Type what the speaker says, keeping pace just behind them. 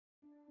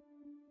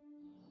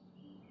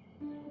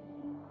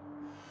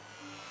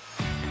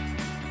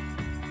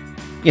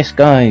Yes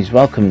guys,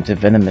 welcome to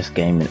Venomous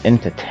Gaming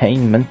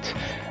Entertainment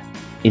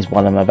is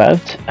what I'm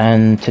about,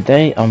 and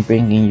today I'm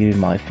bringing you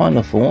my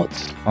final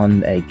thoughts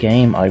on a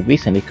game I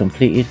recently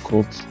completed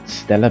called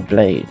Stellar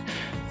Blade.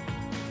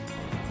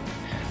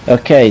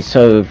 Okay,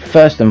 so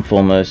first and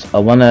foremost I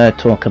want to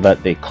talk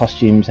about the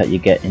costumes that you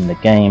get in the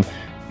game.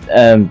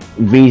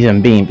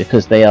 Reason being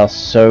because they are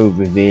so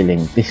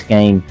revealing. This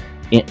game,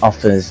 it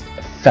offers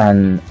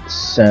fan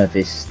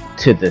service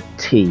to the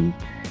T.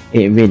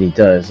 It really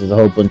does. There's a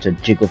whole bunch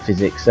of jiggle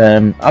physics.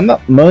 I'm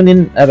not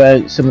moaning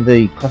about some of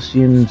the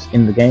costumes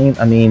in the game.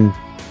 I mean,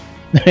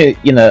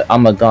 you know,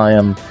 I'm a guy.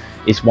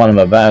 It's what I'm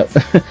about.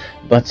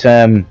 But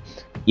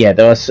yeah,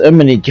 there are so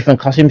many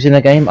different costumes in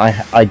the game.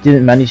 I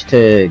didn't manage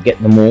to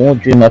get them all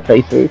during my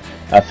playthrough.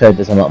 I've heard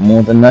there's a lot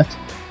more than that.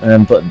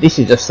 But this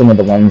is just some of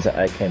the ones that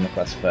I came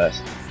across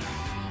first.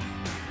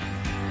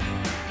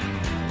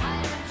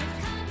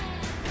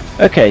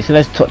 Okay, so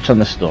let's touch on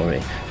the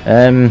story.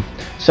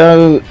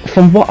 So,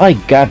 from what I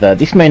gather,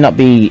 this may not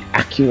be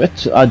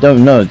accurate, I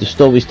don't know, the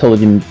story's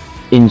told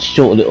in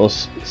short little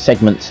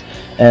segments,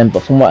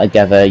 but from what I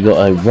gather, you're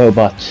a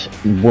robot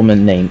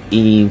woman named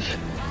Eve,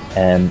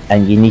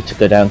 and you need to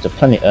go down to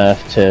planet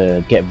Earth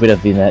to get rid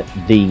of the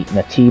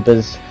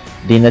Natibas.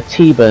 The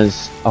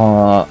Natibas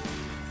are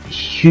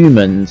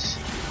humans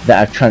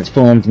that are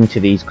transformed into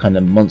these kind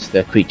of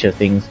monster creature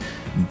things,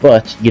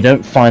 but you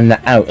don't find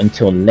that out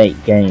until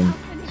late game.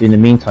 So in the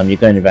meantime, you're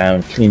going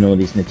around killing all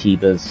these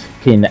Natibas,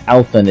 killing the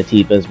alpha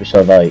Natibas, which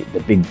are like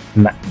the big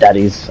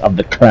daddies of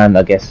the clan,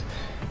 I guess.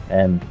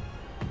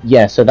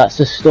 Yeah, so that's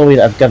the story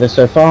that I've gathered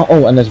so far.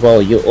 Oh, and as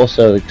well, you're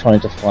also trying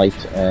to fight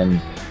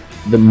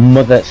the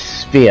Mother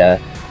Sphere.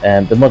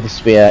 The Mother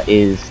Sphere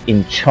is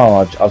in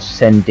charge of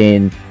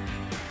sending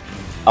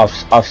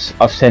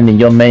sending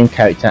your main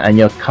character and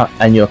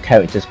your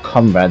character's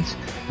comrades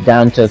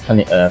down to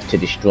planet Earth to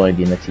destroy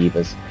the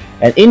Natibas.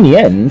 And in the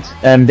end,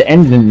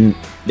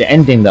 the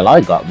ending that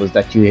I got was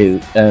that you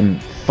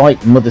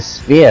fight Mother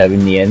Sphere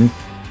in the end,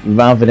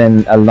 rather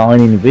than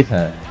aligning with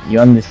her.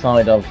 You're on the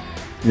side of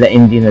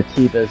letting the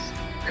Natibas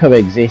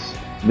coexist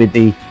with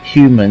the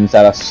humans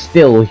that are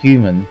still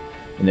human,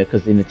 you know,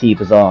 because the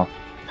Natibas are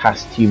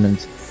past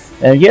humans.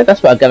 Yeah,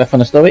 that's what I got from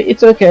the story.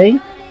 It's okay.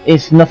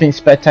 It's nothing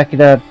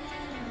spectacular.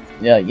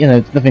 Yeah, you know,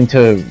 it's nothing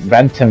to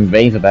rant and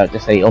rave about.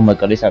 Just say, oh my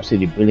god, it's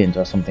absolutely brilliant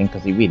or something,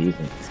 because it really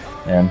isn't.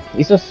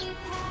 It's just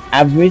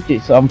average.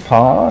 It's on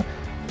par.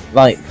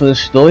 Like, for the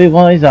story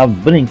wise, I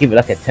wouldn't give it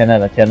like a 10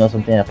 out of 10 or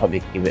something. I'd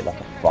probably give it like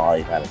a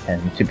 5 out of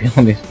 10, to be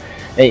honest.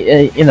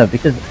 You know,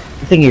 because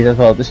the thing is as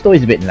well, the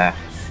story's a bit naff,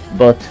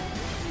 but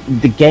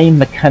the game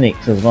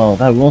mechanics as well,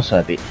 they're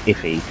also a bit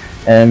iffy.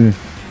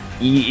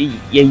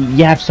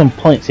 You have some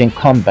points in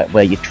combat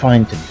where you're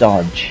trying to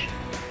dodge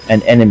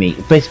an enemy.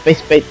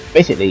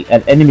 Basically,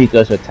 an enemy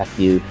goes to attack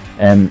you,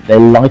 and they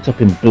light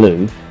up in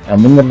blue,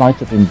 and when they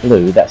light up in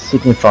blue, that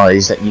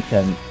signifies that you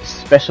can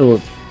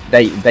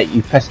that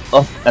you press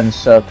up and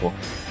circle,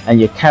 and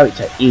your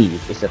character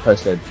Eve is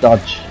supposed to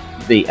dodge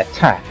the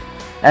attack,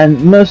 and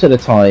most of the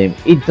time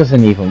it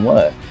doesn't even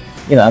work.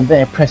 You know, I'm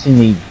there pressing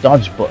the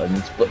dodge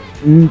buttons,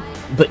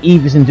 but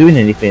Eve isn't doing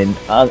anything.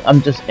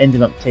 I'm just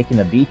ending up taking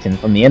a beating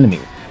from the enemy,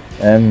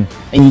 and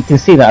you can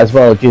see that as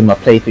well during my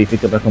playthrough. If you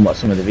go back and watch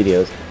some of the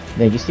videos,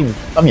 you see,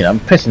 I mean, I'm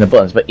pressing the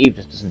buttons, but Eve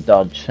just doesn't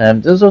dodge.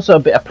 There's also a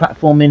bit of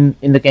platforming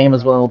in the game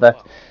as well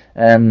that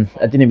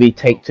I didn't really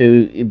take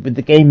to. But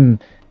the game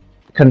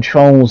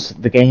controls,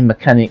 the game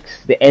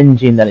mechanics, the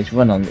engine that it's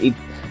run on,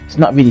 it's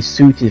not really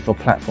suited for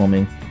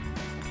platforming.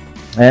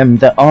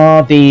 There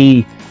are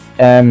the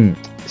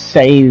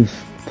save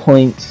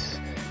points,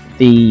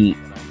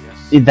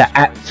 that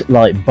act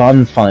like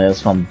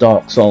bonfires from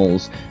Dark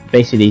Souls,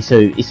 basically.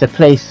 So it's a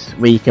place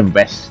where you can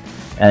rest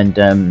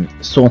and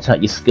sort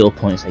out your skill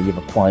points that you've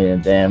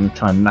acquired,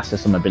 try and master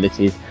some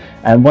abilities.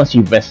 And once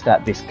you rest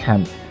at this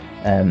camp,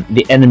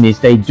 the enemies,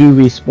 they do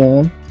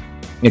respawn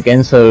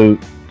again. So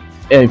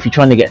if you're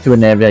trying to get through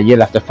an area,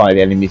 you'll have to fight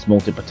the enemies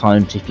multiple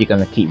times if you're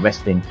going to keep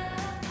resting.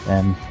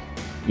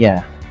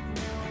 Yeah.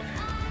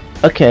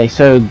 Okay,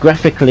 so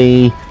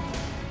graphically,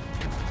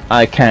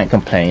 I can't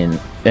complain.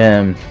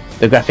 The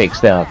graphics,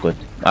 they are good.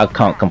 I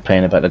can't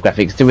complain about the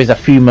graphics. There is a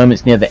few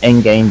moments near the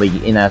end game where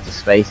you're in outer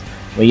space,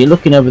 where you're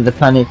looking over the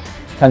planet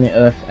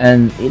Earth,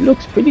 and it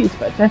looks pretty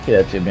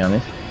spectacular, to be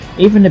honest.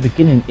 Even the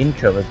beginning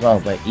intro as well,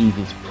 where Eve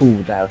is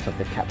pulled out of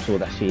the capsule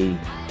that she's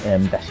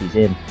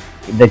in.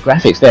 The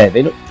graphics there,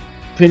 they look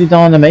pretty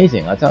darn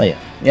amazing, I tell you.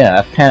 Yeah,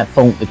 I can't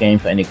fault the game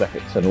for any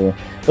graphics at all.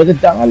 But the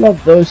dialogue,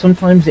 though,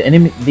 sometimes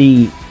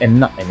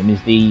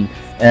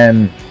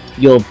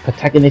your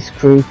protagonist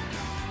crew,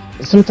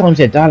 sometimes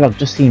their dialogue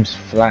just seems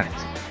flat.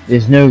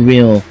 There's no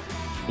real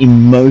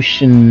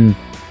emotion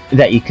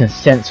that you can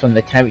sense from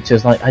the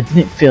characters. Like, I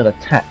didn't feel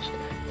attached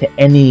to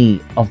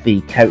any of the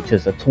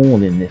characters at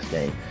all in this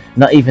game.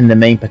 Not even the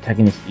main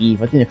protagonist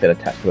Eve. I didn't feel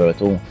attached to her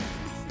at all.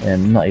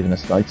 Not even the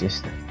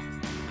slightest.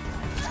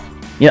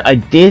 Yeah, I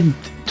did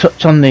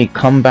touch on the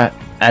combat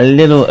a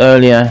little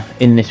earlier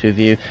in this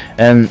review.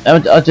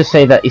 I'll just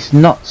say that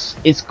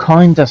it's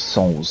kind of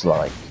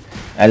Souls-like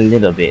a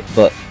little bit,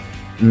 but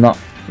not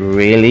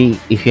really,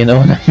 if you know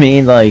what I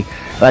mean. Like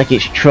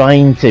it's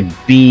trying to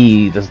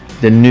be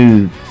the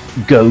new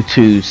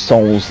go-to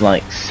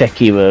Souls-like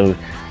Sekiro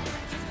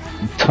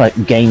type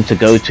game to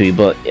go to,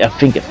 but I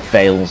think it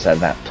fails at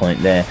that point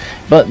there.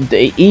 But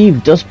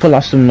Eve does pull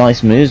off some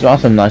nice moves. There are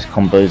some nice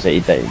combos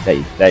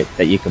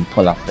that you can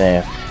pull off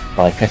there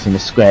by pressing the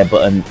square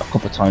button a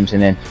couple of times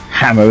and then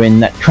hammering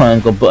that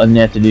triangle button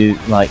there to do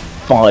like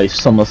 5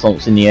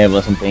 somersaults in the air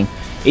or something.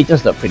 It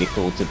does look pretty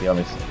cool, to be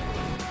honest.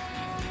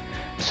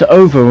 So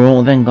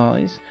overall then,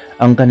 guys,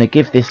 I'm going to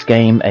give this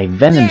game a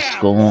Venom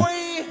score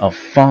of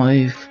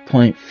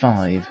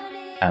 5.5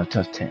 out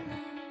of 10.